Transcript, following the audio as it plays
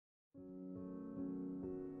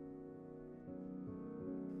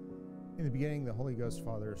In the beginning, the Holy Ghost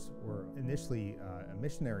Fathers were initially a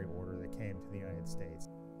missionary order that came to the United States.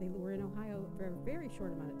 They were in Ohio for a very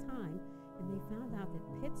short amount of time, and they found out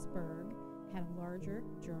that Pittsburgh had a larger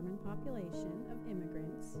German population of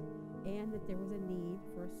immigrants and that there was a need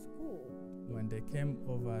for a school. When they came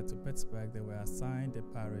over to Pittsburgh, they were assigned a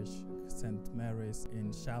parish, St. Mary's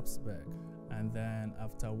in Sharpsburg. And then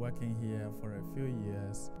after working here for a few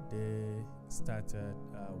years, they started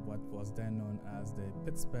what was then known as the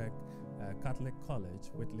Pittsburgh Catholic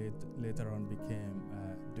College, which later on became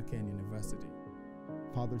Duquesne University.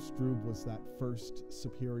 Father Strube was that first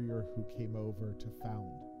superior who came over to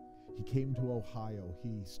found. He came to Ohio.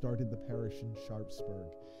 He started the parish in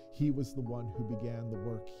Sharpsburg. He was the one who began the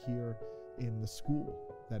work here in the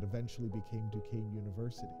school that eventually became Duquesne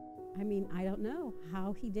University. I mean, I don't know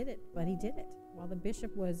how he did it, but he did it. While the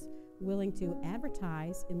bishop was willing to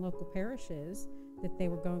advertise in local parishes that they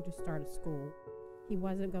were going to start a school, he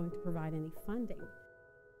wasn't going to provide any funding.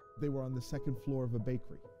 They were on the second floor of a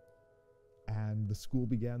bakery, and the school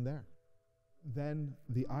began there. Then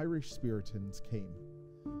the Irish Spiritans came,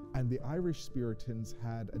 and the Irish Spiritans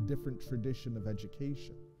had a different tradition of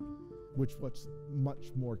education, which was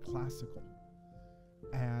much more classical.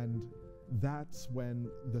 And that's when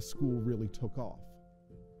the school really took off.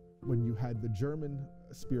 When you had the German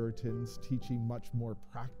Spiritans teaching much more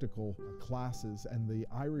practical classes and the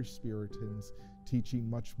Irish Spiritans teaching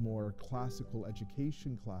much more classical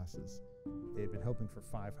education classes. They had been hoping for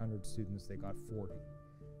 500 students, they got 40,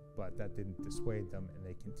 but that didn't dissuade them, and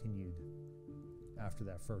they continued after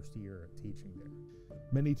that first year of teaching there.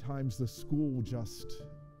 Many times the school just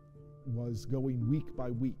was going week by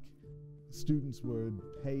week. Students would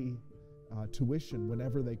pay tuition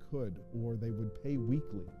whenever they could, or they would pay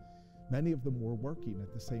weekly. Many of them were working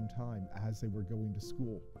at the same time as they were going to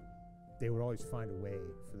school. They would always find a way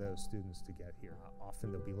for those students to get here.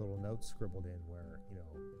 Often there'll be little notes scribbled in where,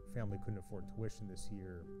 family couldn't afford tuition this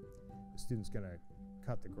year, the student's gonna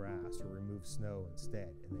cut the grass or remove snow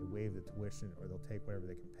instead, and they waive the tuition, or they'll take whatever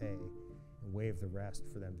they can pay and waive the rest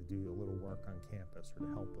for them to do a little work on campus or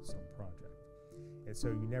to help with some project. And so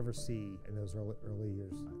you never see in those early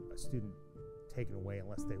years a student taken away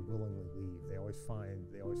unless they willingly leave. They always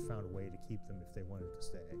found a way to keep them if they wanted to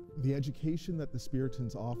stay. The education that the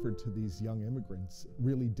Spiritans offered to these young immigrants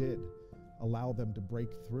really did allow them to break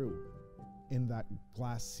through in that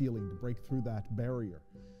glass ceiling, to break through that barrier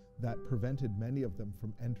that prevented many of them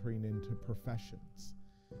from entering into professions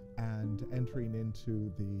and entering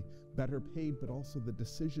into the better paid but also the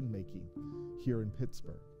decision making here in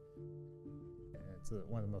Pittsburgh. It's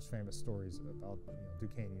one of the most famous stories about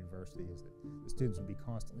Duquesne University is that the students would be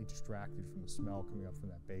constantly distracted from the smell coming up from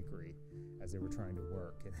that bakery as they were trying to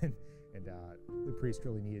work, and the priest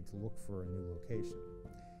really needed to look for a new location.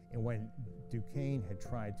 And when Duquesne had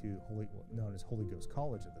tried to, known as Holy Ghost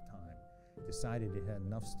College at the time, decided it had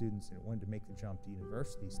enough students and it wanted to make the jump to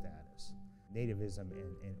university status, nativism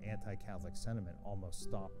and anti-Catholic sentiment almost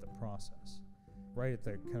stopped the process. Right at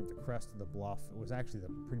the the crest of the bluff, it was actually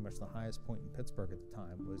pretty much the highest point in Pittsburgh at the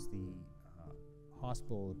time, was the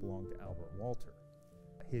hospital that belonged to Albert Walter.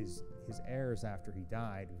 His heirs after he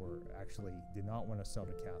died did not want to sell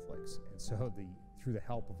to Catholics, and so through the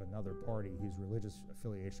help of another party whose religious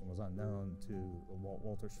affiliation was unknown to the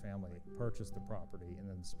Walter's family, purchased the property, and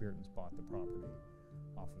then the Spiritans bought the property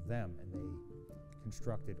off of them, and they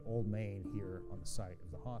constructed Old Main here on the site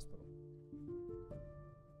of the hospital.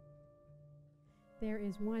 There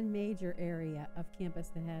is one major area of campus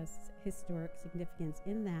that has historic significance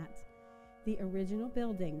in that the original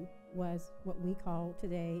building was what we call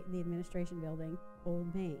today the administration building,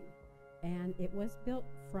 Old Main. And it was built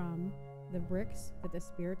from the bricks that the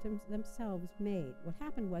Spiritans themselves made. What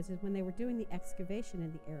happened was when they were doing the excavation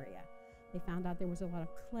in the area, they found out there was a lot of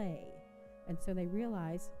clay. And so they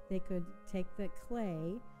realized they could take the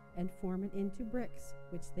clay and form it into bricks,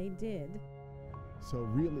 which they did. So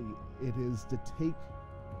really, it is to take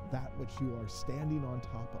that which you are standing on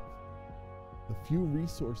top of, the few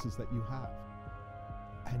resources that you have,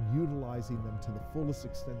 and utilizing them to the fullest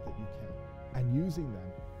extent that you can, and using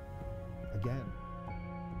them, again,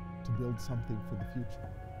 to build something for the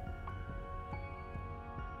future.